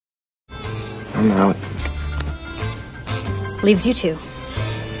I'm out. Leaves you two.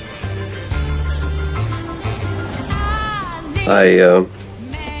 I,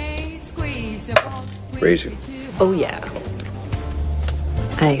 raise you. Oh, yeah.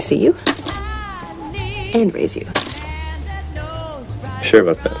 I see you. And raise you. Sure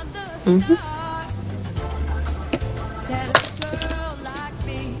about that? Mm-hmm.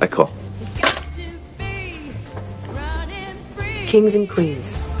 I call. Kings and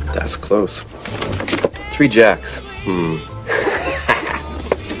queens. That's close. 3 jacks.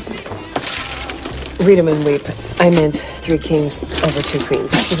 Read 'em and weep. I meant 3 kings over 2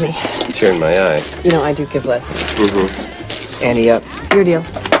 queens. Excuse me. Tear in my eye. You know, I do give lessons. Mm-hmm. Ante up. Your deal.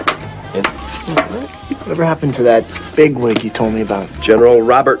 Yeah. Whatever happened to that bigwig you told me about? General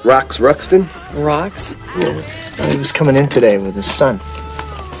Robert Rocks Ruxton? Rocks? Yeah. He was coming in today with his son.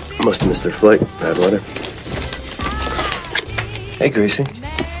 Must have missed their flight. Bad weather. Hey, Gracie.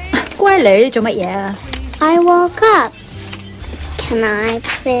 乖女，你做乜嘢啊？ I woke up. Can I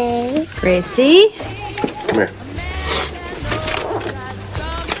play? Gracie? Come here.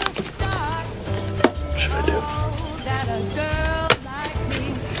 What should I do?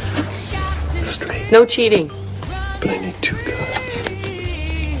 Straight. No cheating. But I need 2 cards.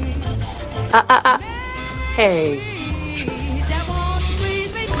 Hey.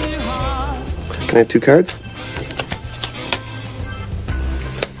 Can I have 2 cards?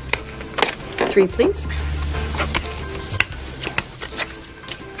 3, please.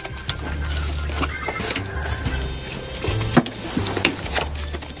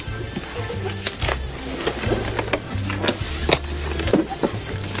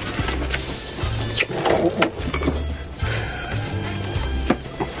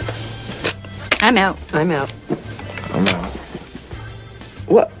 I'm out. I'm out. I'm out.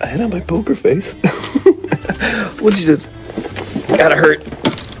 What? I had on my poker face. What'd you just... Gotta hurt.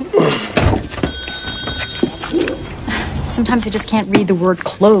 Sometimes I just can't read the word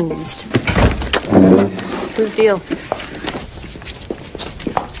closed. Whose deal?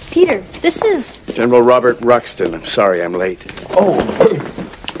 Peter, this is... General Robert Ruxton. I'm sorry I'm late. Oh.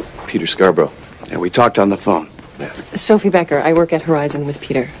 Peter Scarborough. Yeah, we talked on the phone. Sophie Becker. I work at Horizon with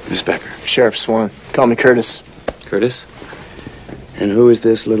Peter. Miss Becker. Sheriff Swan. Call me Curtis. Curtis? And who is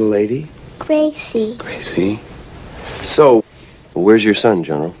this little lady? Gracie. Gracie. So, where's your son,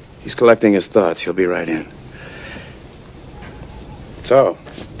 General? He's collecting his thoughts. He'll be right in. So,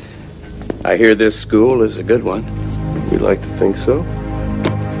 I hear this school is a good one. We'd like to think so.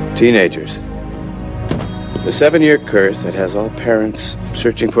 Teenagers. The 7-year curse that has all parents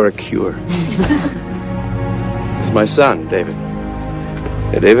searching for a cure. This is my son, David.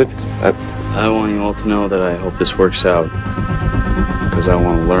 Hey, David, I want you all to know that I hope this works out. Because I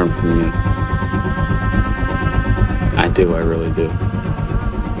want to learn from you. I do, I really do.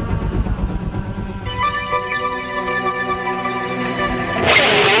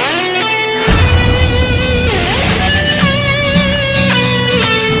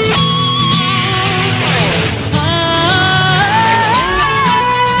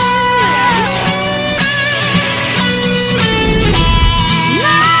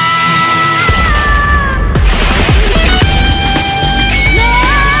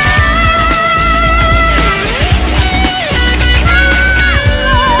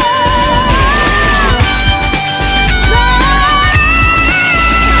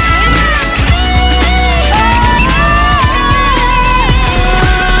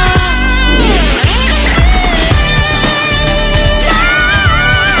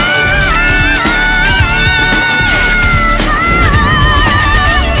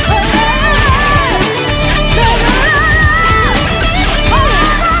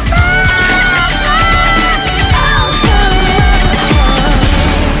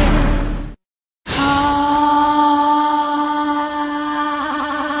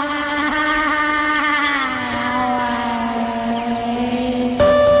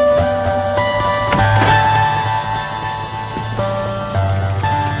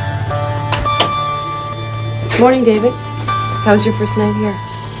 Morning, David. How was your first night here?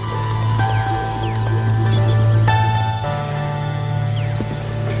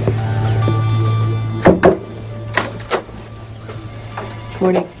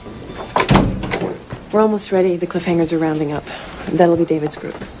 Morning. We're almost ready. The cliffhangers are rounding up. That'll be David's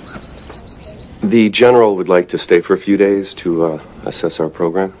group. the General would like to stay for a few days to assess our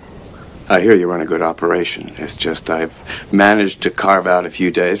program. I hear you run a good operation. It's just I've managed to carve out a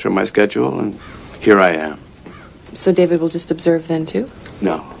few days from my schedule, and here I am. So David will just observe then, too?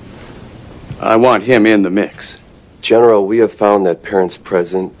 No. I want him in the mix. General, we have found that parents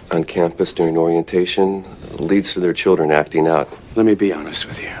present on campus during orientation leads to their children acting out. Let me be honest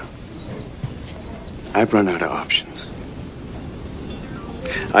with you. I've run out of options.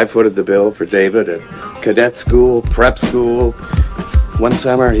 I footed the bill for David at cadet school, prep school. One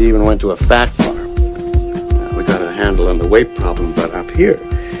summer, he even went to a fat farm. We got a handle on the weight problem, but up here,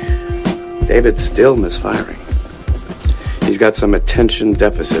 David's still misfiring. He's got some attention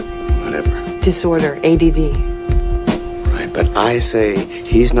deficit, whatever. Disorder, ADD. Right, but I say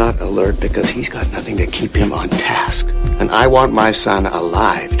he's not alert because he's got nothing to keep him on task. And I want my son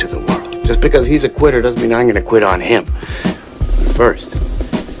alive to the world. Just because he's a quitter doesn't mean I'm going to quit on him. First,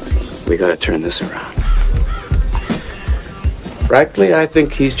 we got to turn this around. Frankly, I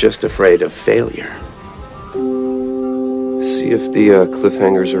think he's just afraid of failure. See if the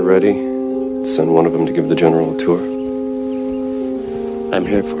cliffhangers are ready. Send one of them to give the general a tour. I'm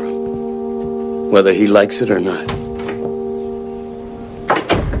here for him, whether he likes it or not.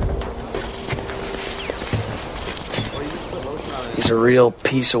 He's a real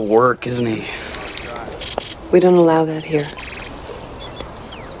piece of work, isn't he? We don't allow that here.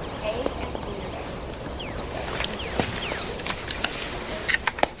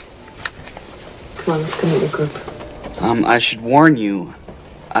 Come on, let's go meet your group. I should warn you,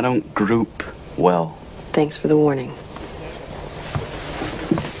 I don't group well. Thanks for the warning.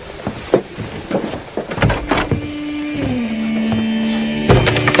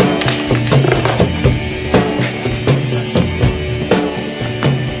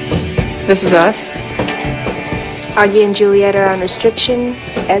 This is us. Augie and Juliet are on restriction.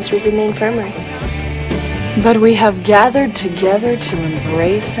 Ezra's in the infirmary. But we have gathered together to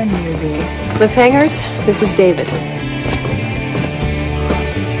embrace a newbie. Cliffhangers, this is David.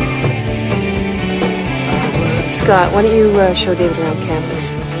 Scott, why don't you show David around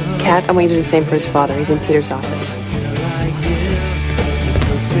campus? Kat, I want you to do the same for his father. He's in Peter's office.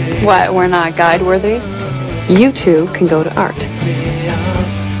 What, we're not guide-worthy? You two can go to Art.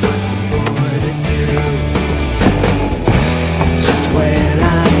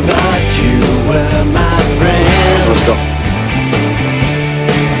 Let's go.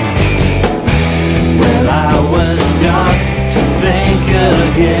 Well, I was dark to think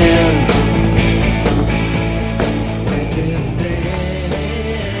again.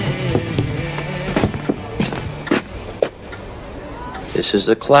 This is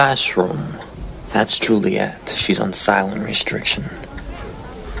the classroom. That's Juliet. She's on silent restriction.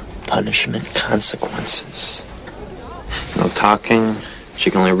 Punishment, consequences. No talking. She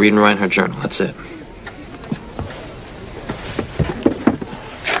can only read and write in her journal. That's it.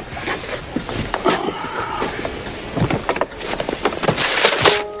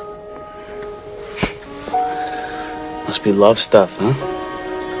 Must be love stuff, huh?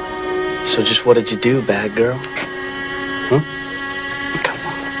 So just what did you do, bad girl? Huh? Come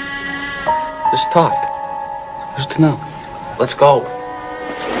on. Just talk. Who's to know? Let's go.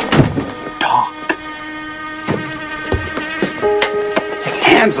 Talk.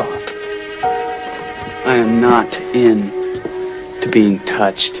 Hands off. I am not in to being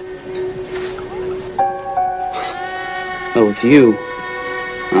touched. But with you,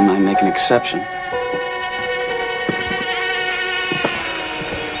 I might make an exception.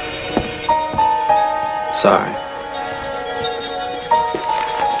 Sorry.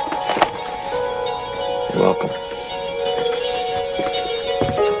 You're welcome.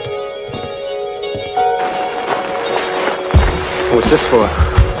 What's this for?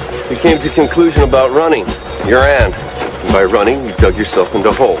 You came to a conclusion about running. You're Anne. And by running, you dug yourself into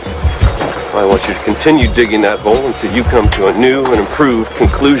a hole. I want you to continue digging that hole until you come to a new and improved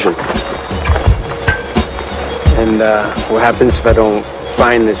conclusion. And what happens if I don't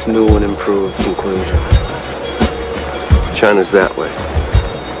find this new and improved conclusion? China's that way.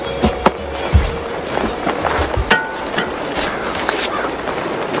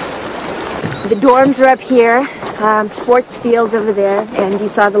 The dorms are up here, sports fields over there, and you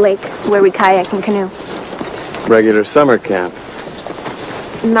saw the lake where we kayak and canoe. Regular summer camp.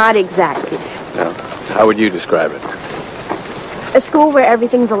 Not exactly. Now, how would you describe it? A school where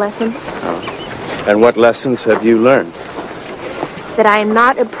everything's a lesson. Oh. And what lessons have you learned? That I am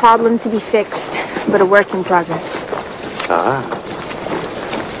not a problem to be fixed, but a work in progress. Ah.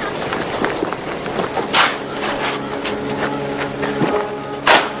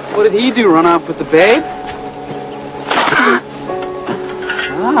 What did he do, run off with the babe?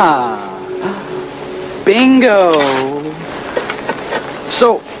 Ah. Bingo.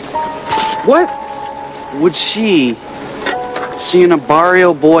 So, what would she see in a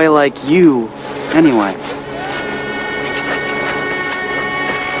barrio boy like you, anyway?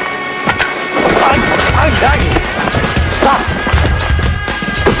 Stop!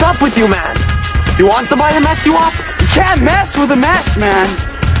 What's up with you, man? You want somebody to mess you up? You can't mess with a mess, man.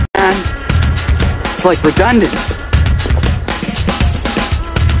 It's like redundant.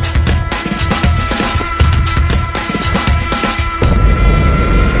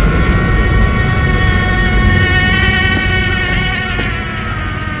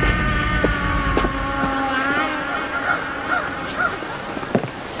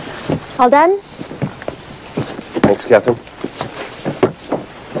 All done? Thanks, Catherine.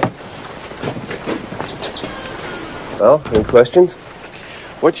 Well, any questions?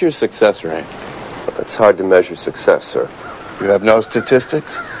 What's your success rate? It's hard to measure success, sir. You have no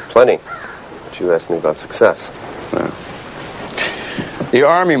statistics? Plenty. But you asked me about success. No. The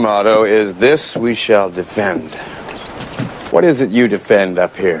Army motto is, "This we shall defend." What is it you defend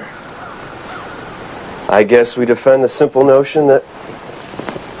up here? I guess we defend the simple notion that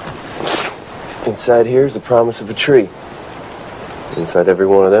inside here is the promise of a tree. Inside every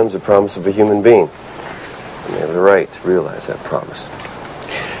one of them is the promise of a human being. And they have the right to realize that promise.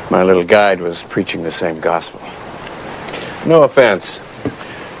 My little guide was preaching the same gospel. No offense,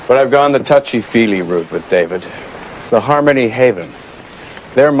 but I've gone the touchy-feely route with David. The Harmony Haven.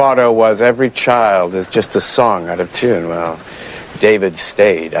 Their motto was, "Every child is just a song out of tune." Well, David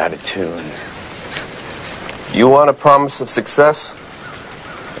stayed out of tune. You want a promise of success?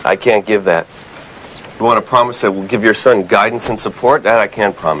 I can't give that. You want a promise that will give your son guidance and support? That I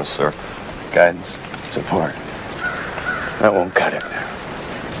can promise, sir. Guidance, support. That won't cut it.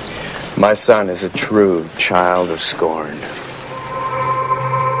 My son is a true child of scorn.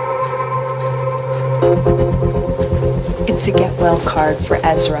 It's a get-well card for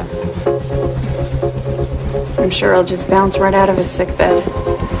Ezra. I'm sure he'll just bounce right out of his sickbed.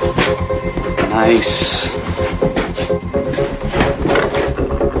 Nice.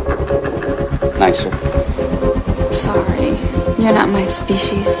 Nicer. Sorry, you're not my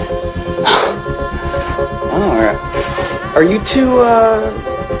species. Oh, all right. Are you two,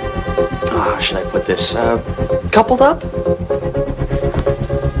 how should I put this? Coupled up?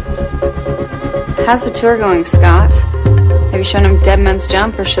 How's the tour going, Scott? Have you shown him Dead Man's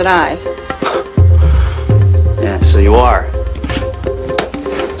Jump, or should I? Yeah, so you are.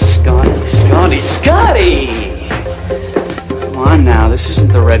 Scotty! Come on now, this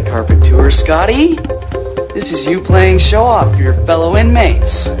isn't the red carpet tour, Scotty. This is you playing show off for your fellow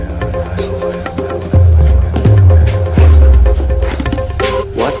inmates.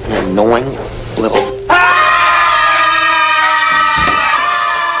 What an annoying little...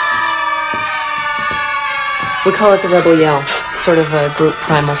 We call it the Rebel Yell, sort of a group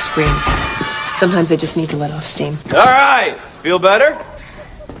primal scream. Sometimes they just need to let off steam. All right, feel better?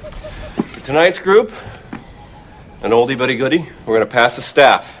 For tonight's group, an oldie but a goodie, we're going to pass the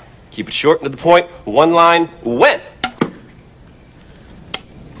staff. Keep it short and to the point. One line, when?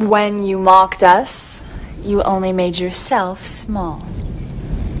 When you mocked us, you only made yourself small.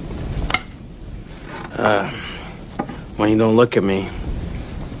 When you don't look at me,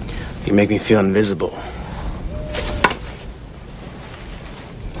 you make me feel invisible.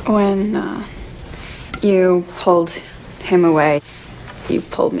 When you pulled him away, you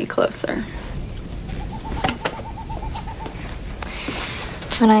pulled me closer.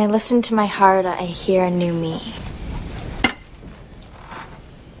 When I listen to my heart, I hear a new me.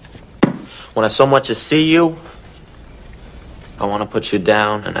 When I so much as see you, I want to put you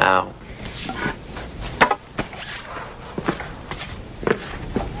down and out.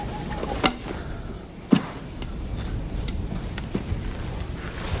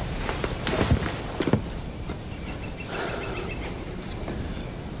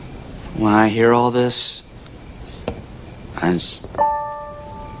 When I hear all this, I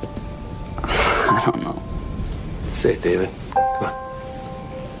don't know. Say it, David. Come on.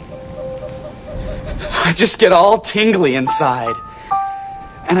 I just get all tingly inside.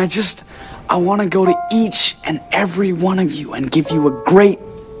 And I want to go to each and every one of you and give you a great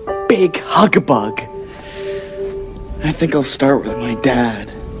big hug-a-bug. I think I'll start with my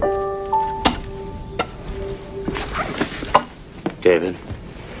dad. David.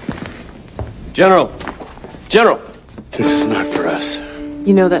 General! This is not for us.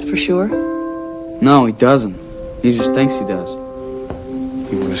 You know that for sure? No, he doesn't. He just thinks he does.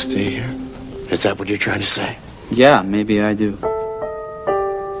 You want to stay here? Is that what you're trying to say? Yeah, maybe I do.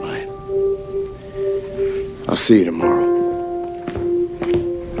 Fine. I'll see you tomorrow.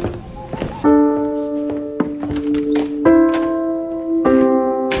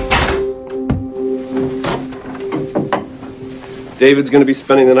 David's going to be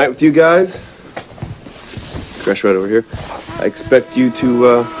spending the night with you guys. Crash right over here. I expect you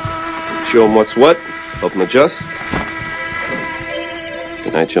to show him what's what, help him adjust.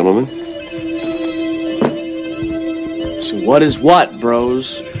 Good night, gentlemen. So what is what,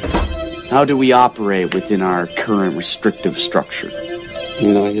 bros? How do we operate within our current restrictive structure?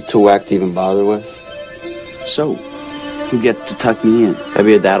 You know, you're too whack to even bother with. So, who gets to tuck me in?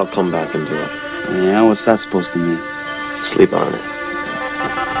 Maybe your dad'll come back and do it. Yeah, what's that supposed to mean? Sleep on it.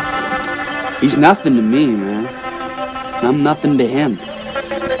 He's nothing to me, man. I'm nothing to him.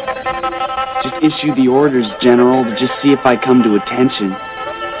 Let's just issue the orders, General, to just see if I come to attention.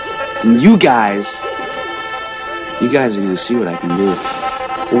 And you guys are gonna see what I can do.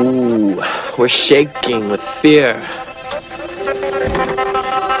 Ooh, we're shaking with fear.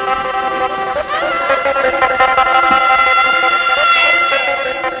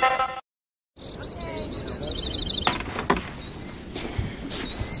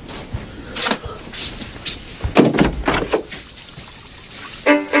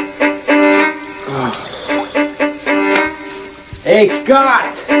 Hey,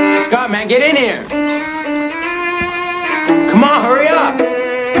 Scott! Scott, man, get in here! Come on, hurry up!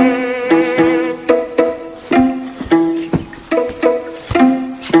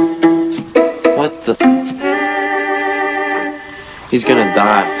 What the? He's gonna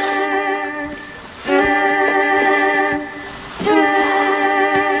die.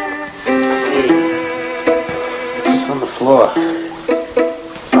 Hey, it's just on the floor.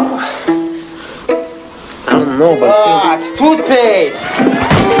 I don't know, but it's toothpaste!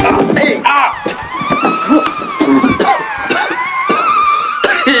 Hey,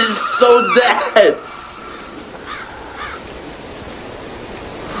 He's so dead.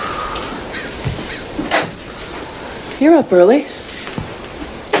 You're up early.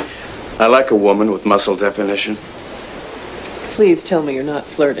 I like a woman with muscle definition. Please tell me you're not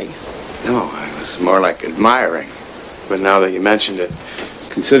flirting. No, I was more like admiring. But now that you mentioned it,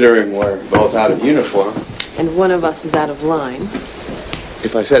 considering we're both out of uniform. And one of us is out of line.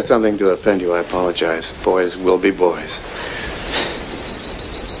 If I said something to offend you, I apologize. Boys will be boys.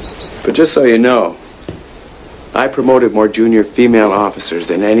 But just so you know, I promoted more junior female officers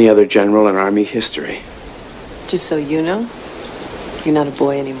than any other general in Army history. Just so you know, you're not a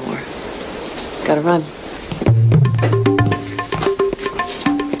boy anymore. Gotta run.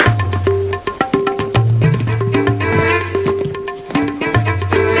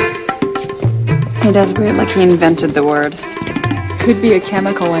 He does weird, like he invented the word. Could be a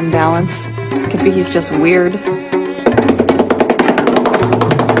chemical imbalance. Could be he's just weird.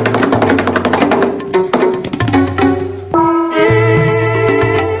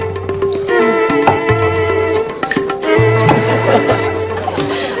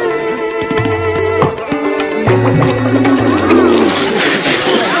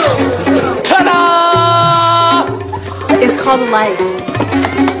 It's called life.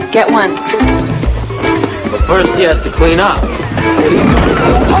 Get one. But first he has to clean up.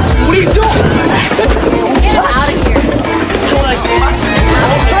 What are you doing? Get out of here. Don't touch me. Don't touch me.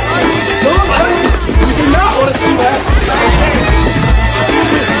 Don't touch me. You do not want to see that.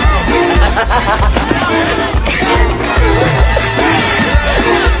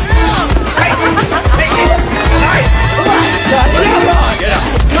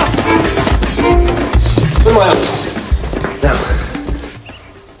 Come on. Now.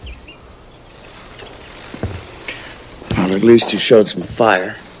 Well, at least you showed some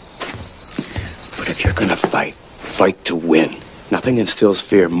fire. But if you're gonna fight, fight to win. Nothing instills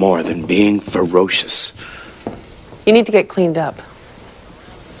fear more than being ferocious. You need to get cleaned up.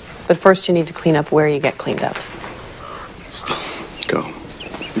 But first you need to clean up where you get cleaned up. Go.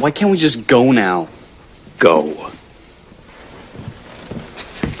 Why can't we just go now? Go.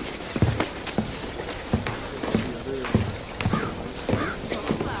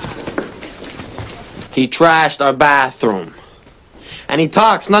 He trashed our bathroom. And he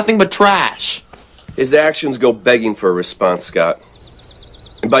talks nothing but trash. His actions go begging for a response, Scott.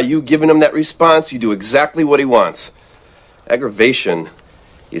 And by you giving him that response, you do exactly what he wants. Aggravation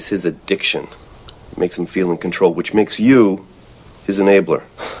is his addiction. It makes him feel in control, which makes you his enabler.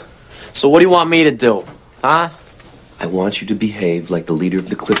 So what do you want me to do? Huh? I want you to behave like the leader of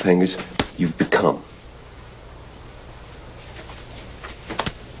the cliffhangers you've become.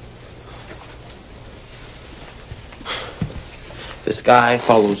 This guy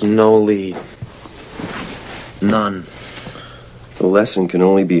follows no lead. None. The lesson can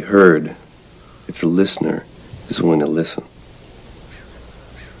only be heard if the listener is willing to listen.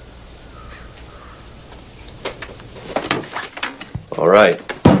 All right.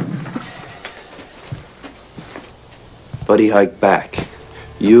 Buddy hike back.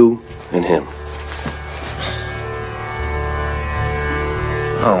 You and him.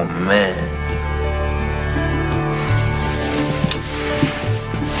 Oh, man.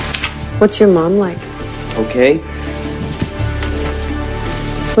 What's your mom like? Okay.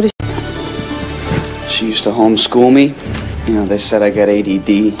 What is She used to homeschool me. You know, they said I got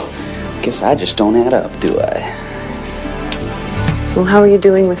ADD. Guess I just don't add up, do I? Well, how are you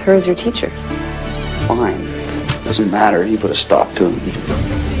doing with her as your teacher? Fine. Doesn't matter. He put a stop to him.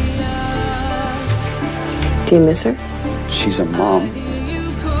 Do you miss her? She's a mom.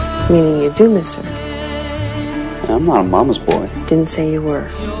 Meaning you do miss her? I'm not a mama's boy. Didn't say you were.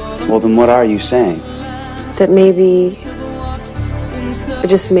 Well, then what are you saying? That maybe, or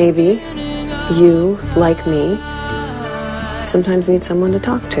just maybe, you, like me, sometimes need someone to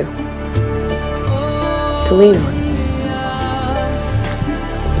talk to lean on.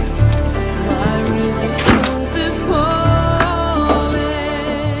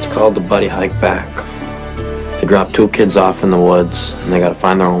 It's called the Buddy Hike Back. They drop 2 kids off in the woods, and they gotta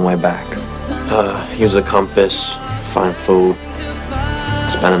find their own way back. Use a compass, find food,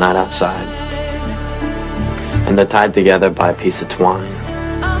 spend a night outside. And they're tied together by a piece of twine.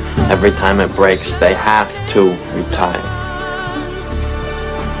 Every time it breaks, they have to retie.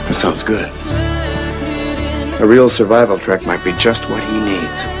 That sounds good. A real survival trek might be just what he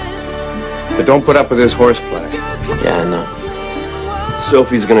needs. But don't put up with his horseplay. Yeah, I know.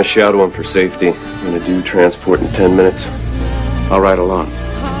 Sophie's gonna shadow him for safety. I'm gonna do transport in 10 minutes. I'll ride along.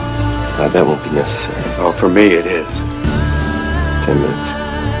 That won't be necessary. Oh, for me it is. 10 minutes.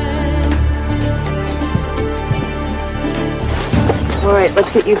 All right, let's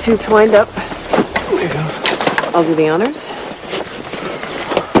get you 2 twined up. I'll do the honors.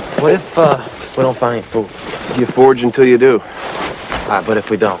 What if we don't find any food? You forge until you do. But if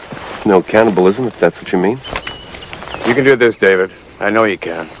we don't? No cannibalism, if that's what you mean. You can do this, David. I know you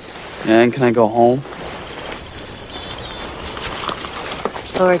can. And can I go home?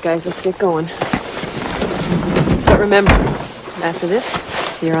 All right, guys, let's get going. But remember, after this,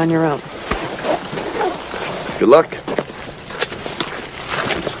 you're on your own. Good luck.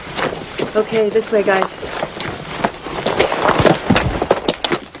 Okay, this way, guys.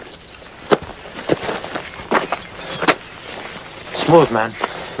 Smooth, man.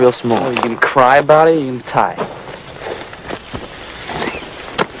 Real smooth. Oh, you can cry about it, you can tie.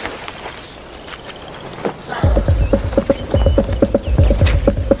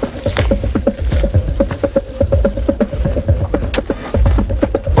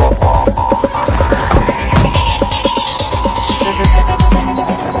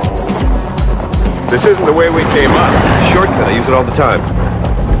 This isn't the way we came up. It's a shortcut. I use it all the time.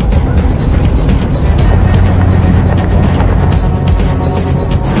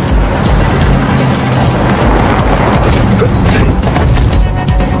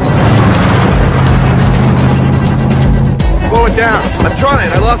 Slow it down. I'm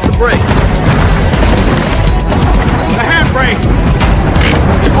trying. I lost the brake. The handbrake.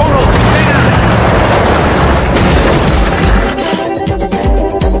 Total. Stay on it.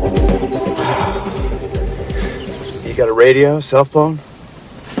 You got a radio, cell phone?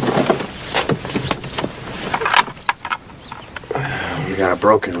 You got a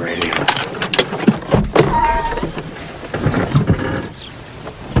broken radio.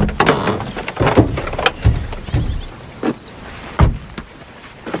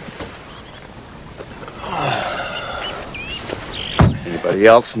 Anybody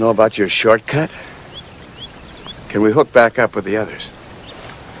else know about your shortcut? Can we hook back up with the others?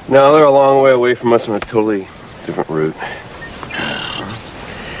 No, they're a long way away from us on a totally different route.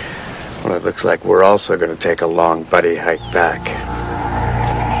 Well, it looks like we're also going to take a long buddy hike back.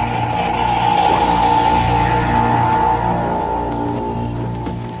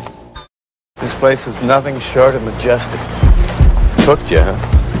 This place is nothing short of majestic. Hooked you, huh?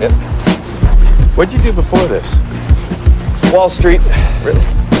 Yep. What'd you do before this? Wall Street. Really?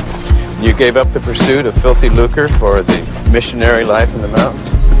 You gave up the pursuit of filthy lucre for the missionary life in the mountains?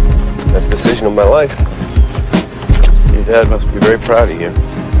 Best decision of my life. Your dad must be very proud of you.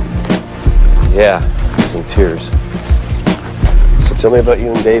 Yeah, he's in tears. So tell me about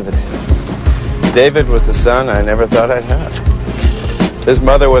you and David. David was the son I never thought I'd have. His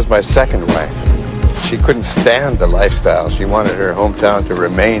mother was my second wife. She couldn't stand the lifestyle. She wanted her hometown to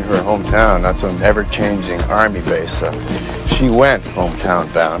remain her hometown, not some ever-changing army base. So she went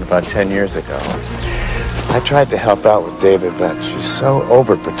hometown bound about 10 years ago. I tried to help out with David, but she's so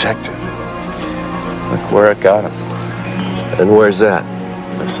overprotective. Look where it got him. And where's that?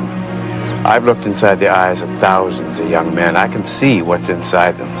 Listen, I've looked inside the eyes of thousands of young men. I can see what's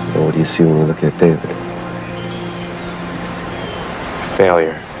inside them. Well, what do you see when you look at David?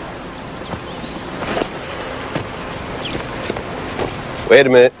 Failure. Wait a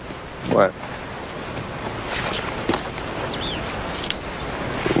minute. What?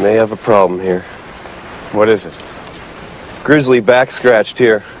 You may have a problem here. What is it? Grizzly back scratched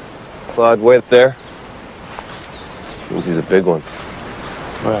here. Claude, wait there. Means he's a big one.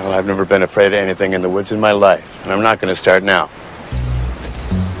 Well, I've never been afraid of anything in the woods in my life, and I'm not going to start now.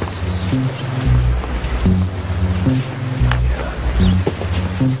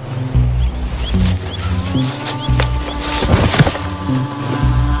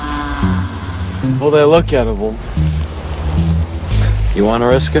 Well, they look edible. You want to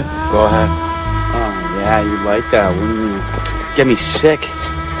risk it? Go ahead. Oh, yeah, you like that, wouldn't you? Get me sick.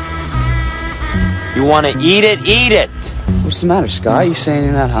 You want to eat it? Eat it! What's the matter, Scott? You saying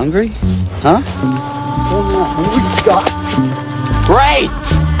you're not hungry? Huh? You're not hungry, Scott? Great!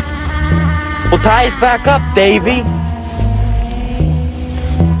 Well, tie us back up, Davy.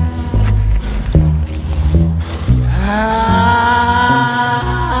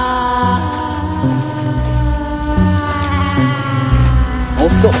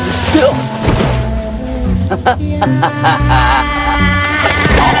 Hold still. Still.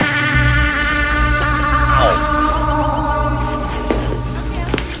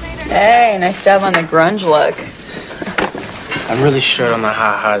 Hey, nice job on the grunge look. I'm really short on the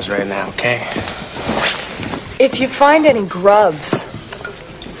ha-has right now, okay? If you find any grubs,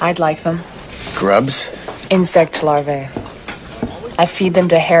 I'd like them. Grubs? Insect larvae. I feed them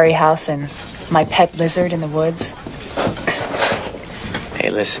to Harryhausen, my pet lizard in the woods. Hey,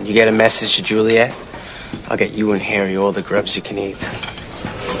 listen, you get a message to Juliet? I'll get you and Harry all the grubs you can eat.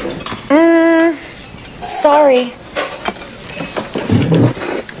 Sorry.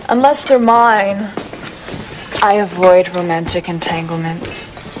 Unless they're mine, I avoid romantic entanglements.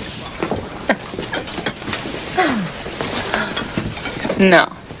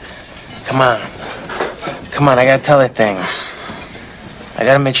 No. Come on. Come on, I gotta tell her things. I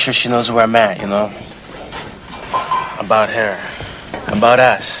gotta make sure she knows where I'm at, you know? About her. About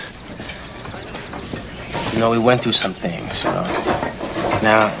us. You know, we went through some things, you know?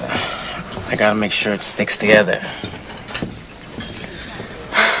 Now, I gotta make sure it sticks together.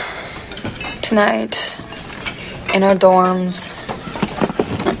 Tonight, in our dorms.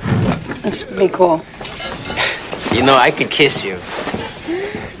 This would be cool. You know, I could kiss you.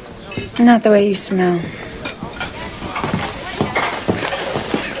 Not the way you smell.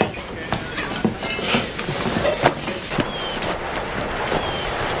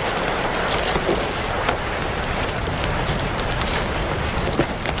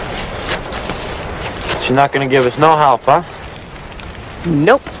 She's not gonna give us no help, huh?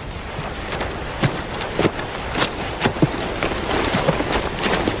 Nope.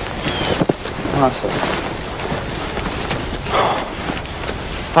 Awesome.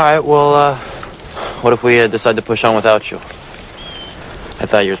 All right, well, what if we decide to push on without you? I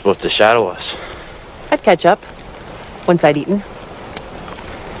thought you were supposed to shadow us. I'd catch up once I'd eaten.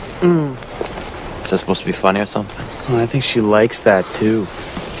 Is that supposed to be funny or something? Well, I think she likes that, too.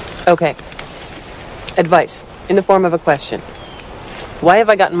 Okay. Advice, in the form of a question. Why have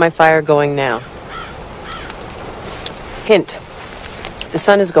I gotten my fire going now? Hint. The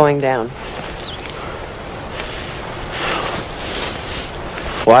sun is going down.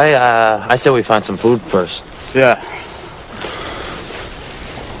 Why, I say we find some food first. Yeah.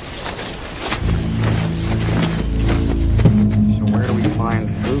 So where do we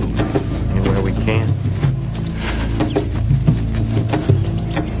find food? Anywhere we can.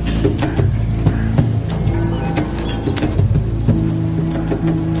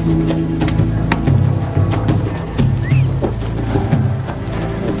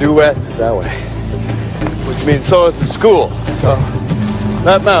 Due west is that way. Which means so is the school. So,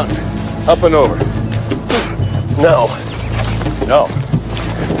 that mountain, up and over. No. No.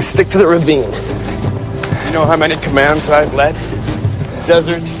 Stick to the ravine. You know how many commands I've led?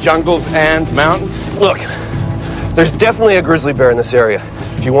 Deserts, jungles, and mountains? Look, there's definitely a grizzly bear in this area.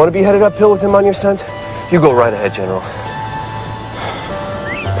 If you want to be headed uphill with him on your scent, you go right ahead, General.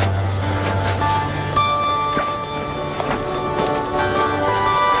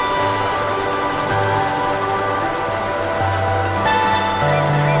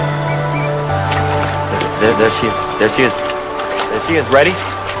 There she is. There she is. There she is. Ready?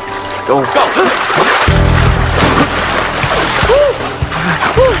 Go. Go!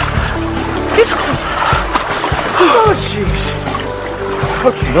 Oh, jeez.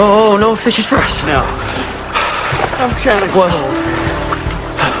 Okay. No, no fishes first. No. I'm kind of cold.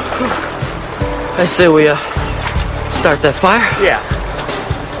 I say we, start that fire. Yeah.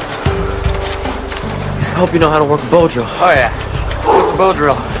 I hope you know how to work a bow drill. Oh, yeah. What's a bow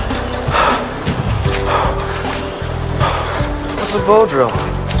drill? What's a bow drill?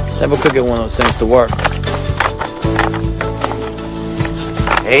 Never could get one of those things to work.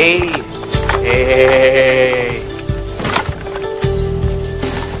 Hey. Hey.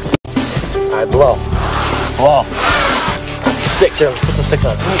 I blow. Blow. sticks. Here, let's put some sticks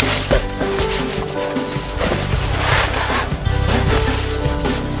on.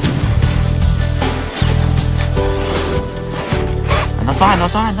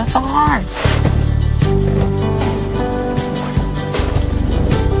 That's all right.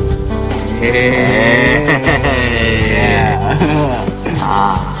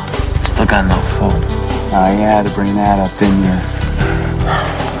 Still got no food. Oh, you had to bring that up, didn't you?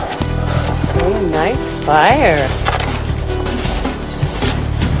 Oh, nice fire.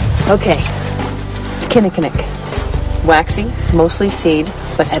 Okay. Kinnikinnick. Waxy, mostly seed,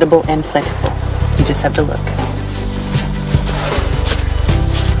 but edible and plentiful. You just have to look.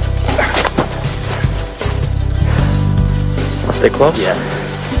 Stay close? Yeah.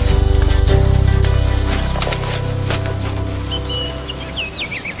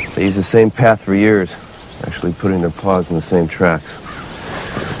 They used the same path for years, actually putting their paws in the same tracks.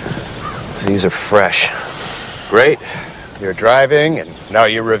 These are fresh. Great. You're driving, and now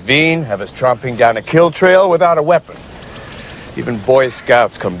you ravine, have us tromping down a kill trail without a weapon. Even Boy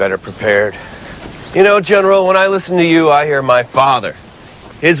Scouts come better prepared. You know, General, when I listen to you, I hear my father.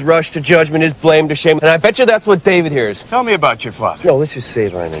 His rush to judgment, his blame to shame, and I bet you that's what David hears. Tell me about your father. No, let's just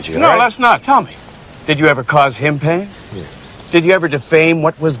save our energy. No, let's not. Tell me. Did you ever cause him pain? Yeah. Did you ever defame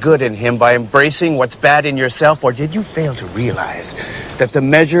what was good in him by embracing what's bad in yourself? Or did you fail to realize that the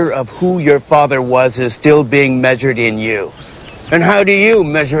measure of who your father was is still being measured in you? And how do you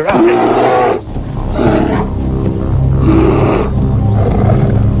measure up?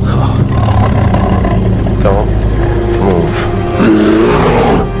 Don't move.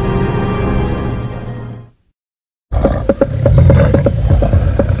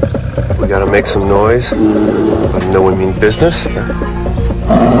 We gotta make some noise. Let them know we mean business. 2, 3.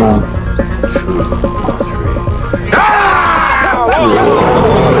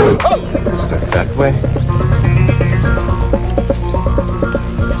 Start that way.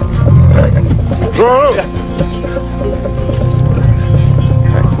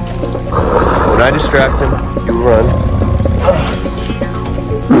 When I distract them, you run.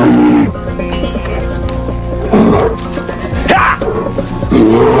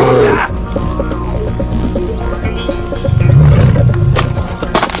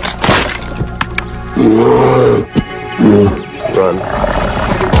 Run.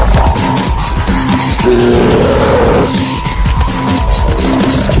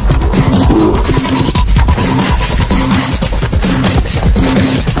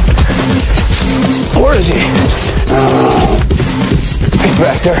 Where is he? He's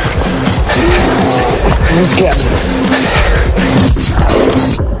back there. In his cabin.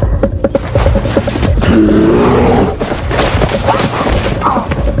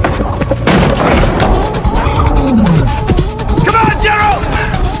 Come on, General!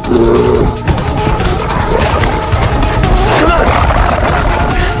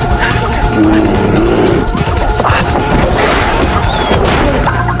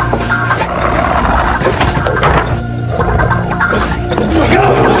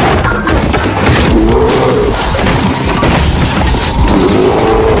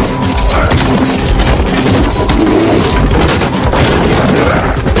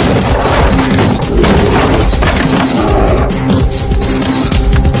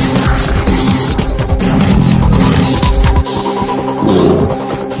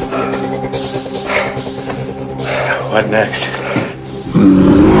 What next?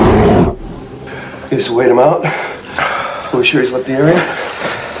 You just wait him out. We're sure he's left the area.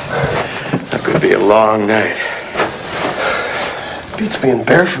 That could be a long night. Beats being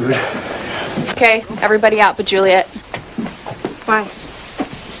barefoot. Okay, everybody out but Juliet. Why?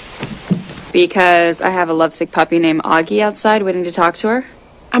 Because I have a lovesick puppy named Augie outside waiting to talk to her.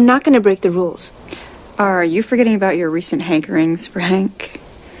 I'm not going to break the rules. Are you forgetting about your recent hankerings for Hank?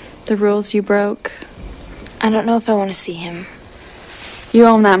 The rules you broke? I don't know if I want to see him. You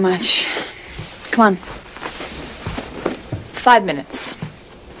owe him that much. Come on. 5 minutes.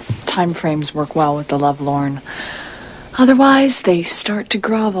 Time frames work well with the lovelorn. Otherwise, they start to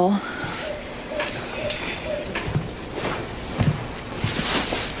grovel.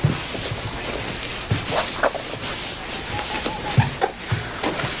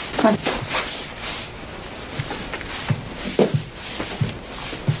 Come on.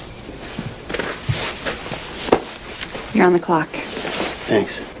 You're on the clock.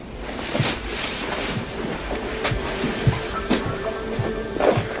 Thanks.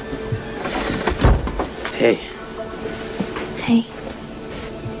 Hey. Hey.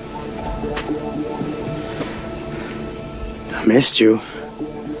 I missed you.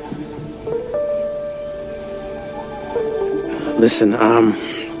 Listen, I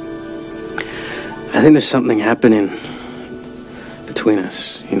think there's something happening. between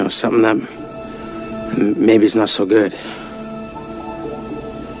us. You know, something that maybe is not so good.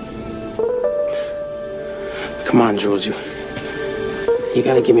 Come on, Jules, you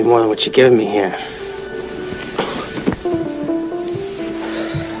gotta give me more than what you're giving me here.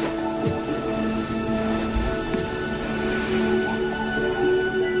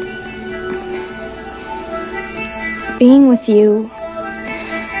 Being with you,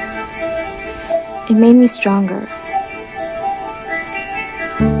 it made me stronger.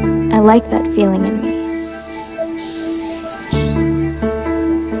 I like that feeling in me.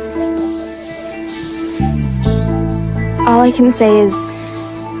 All I can say is,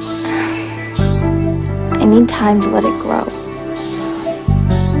 I need time to let it grow.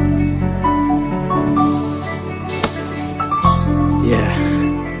 Yeah,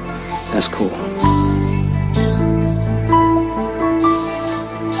 that's cool.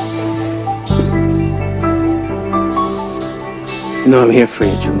 You know I'm here for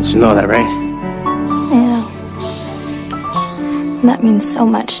you, Jules. You know that, right? I know. And that means so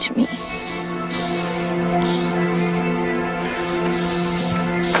much to me.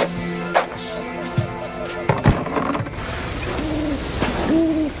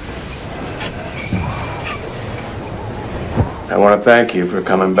 I want to thank you for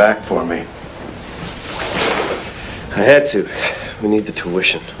coming back for me. I had to. We need the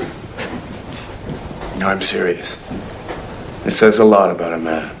tuition. No, I'm serious. It says a lot about a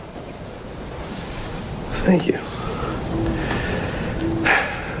man. Thank you.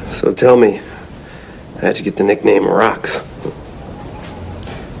 So tell me, how'd you get the nickname Rocks?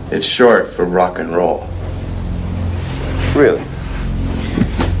 It's short for rock and roll. Really?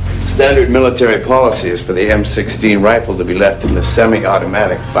 Standard military policy is for the M16 rifle to be left in the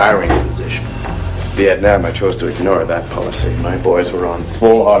semi-automatic firing position. Vietnam, I chose to ignore that policy. My boys were on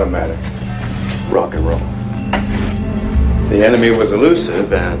full automatic rock and roll. The enemy was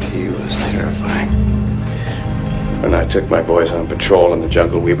elusive, and he was terrifying. When I took my boys on patrol in the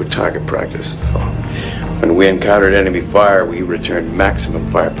jungle, we were target practice. When we encountered enemy fire, we returned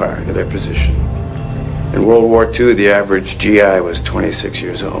maximum firepower to their position. In World War II, the average GI was 26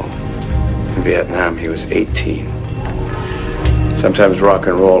 years old. In Vietnam, he was 18. Sometimes rock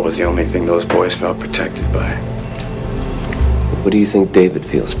and roll was the only thing those boys felt protected by. What do you think David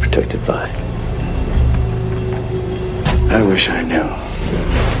feels protected by? I wish I knew.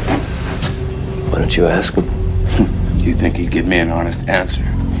 Why don't you ask him? Do you think he'd give me an honest answer?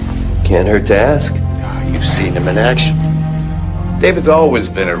 Can't hurt to ask. Oh, you've seen him in action. David's always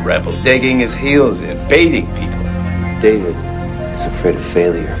been a rebel, digging his heels in, baiting people. David is afraid of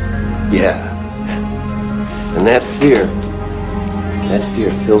failure. Yeah. And that fear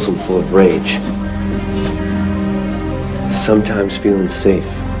fills him full of rage. Sometimes feeling safe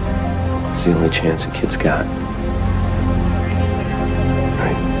is the only chance a kid's got.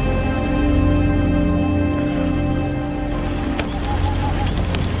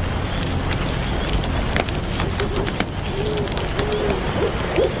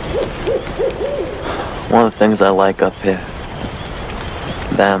 One of the things I like up here,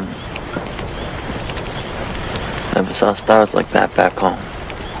 them. Never saw stars like that back home.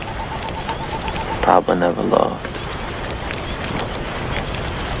 Probably never loved.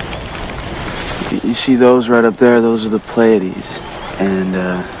 You see those right up there? Those are the Pleiades. And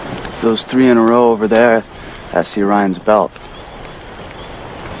those three in a row over there, that's the Orion's belt.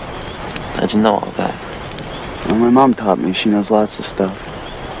 How'd you know all that? Well, my mom taught me. She knows lots of stuff.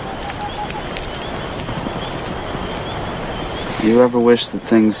 You ever wish that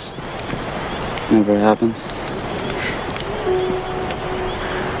things never happened?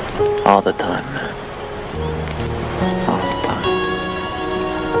 All the time, man. All the time.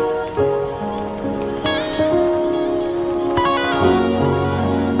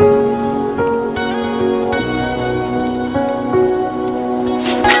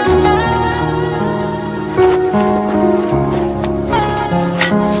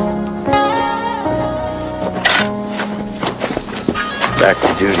 Back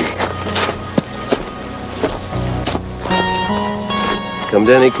to duty. Come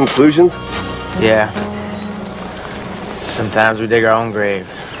to any conclusions? Yeah. Sometimes we dig our own grave.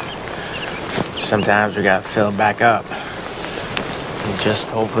 Sometimes we gotta fill it back up. And just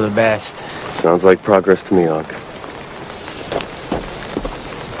hope for the best. Sounds like progress to me, Aug.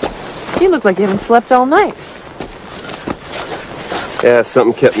 You look like you haven't slept all night. Yeah,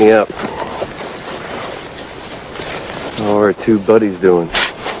 something kept me up. How are our two buddies doing?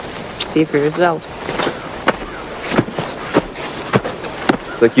 See for yourself.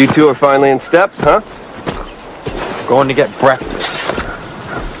 Looks like you two are finally in step, huh? Going to get breakfast.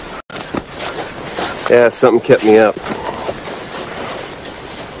 Yeah, something kept me up.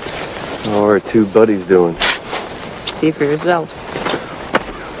 How are our two buddies doing? See for yourself.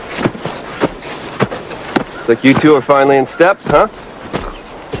 Looks like you two are finally in step, huh?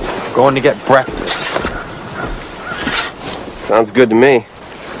 Going to get breakfast. Sounds good to me.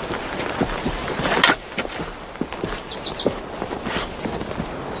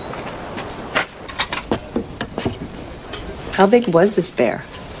 How big was this bear?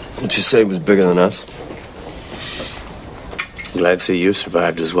 Did you say it was bigger than us? Glad to see you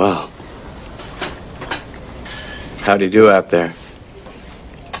survived as well. How'd you do out there?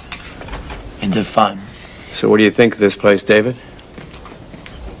 You did fine. So what do you think of this place, David?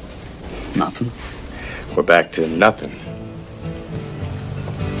 Nothing. We're back to nothing.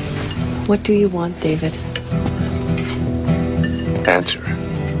 What do you want, David? Answer.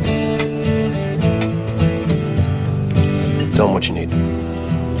 Tell him what you need.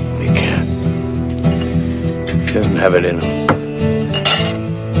 He can't. He doesn't have it in him.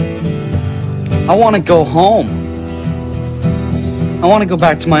 I want to go home. I want to go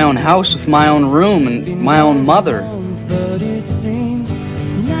back to my own house with my own room and my own mother.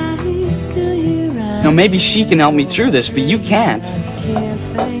 Now, maybe she can help me through this, but you can't.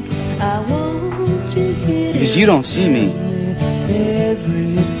 Because you don't see me.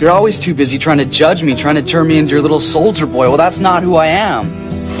 You're always too busy trying to judge me, trying to turn me into your little soldier boy. Well, that's not who I am.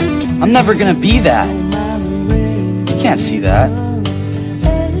 I'm never gonna be that. You can't see that.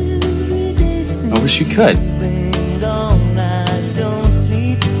 I wish you could.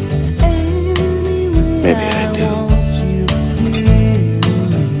 Maybe I do.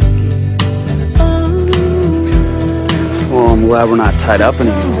 Well, I'm glad we're not tied up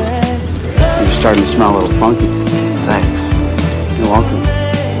anymore. You're starting to smell a little funky. Thanks. You're welcome.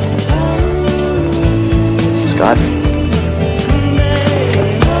 Scott?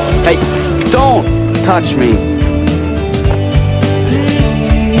 Hey, don't touch me.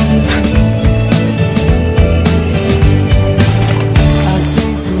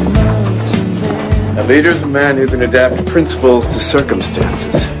 A leader's a man who can adapt principles to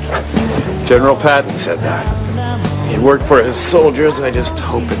circumstances. General Patton said that. He worked for his soldiers. I just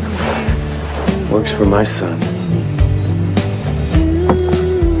hope it works for my son.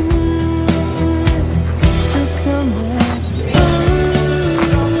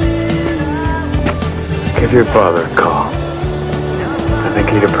 Give your father a call. I think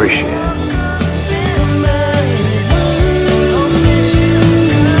he'd appreciate it.